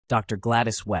Dr.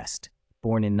 Gladys West,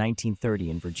 born in 1930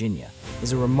 in Virginia,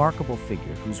 is a remarkable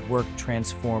figure whose work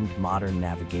transformed modern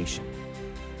navigation.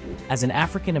 As an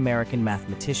African-American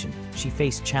mathematician, she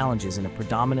faced challenges in a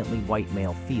predominantly white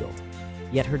male field,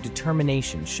 yet her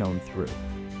determination shone through.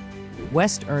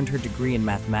 West earned her degree in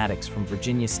mathematics from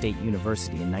Virginia State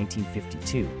University in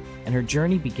 1952, and her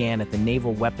journey began at the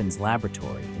Naval Weapons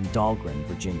Laboratory in Dahlgren,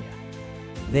 Virginia.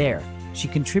 There, she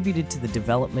contributed to the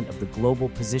development of the Global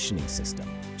Positioning System,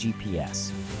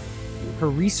 GPS. Her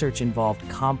research involved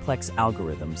complex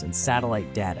algorithms and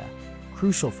satellite data,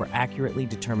 crucial for accurately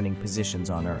determining positions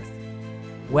on Earth.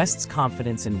 West's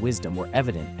confidence and wisdom were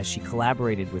evident as she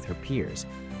collaborated with her peers,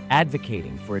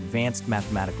 advocating for advanced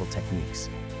mathematical techniques.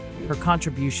 Her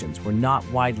contributions were not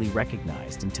widely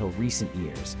recognized until recent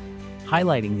years,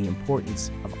 highlighting the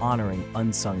importance of honoring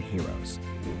unsung heroes.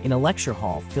 In a lecture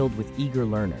hall filled with eager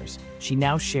learners, she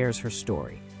now shares her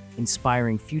story,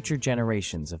 inspiring future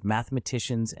generations of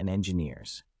mathematicians and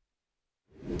engineers.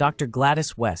 Dr.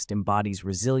 Gladys West embodies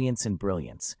resilience and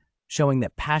brilliance, showing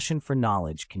that passion for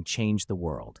knowledge can change the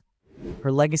world.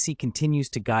 Her legacy continues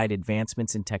to guide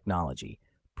advancements in technology,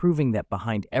 proving that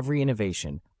behind every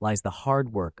innovation lies the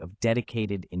hard work of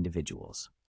dedicated individuals.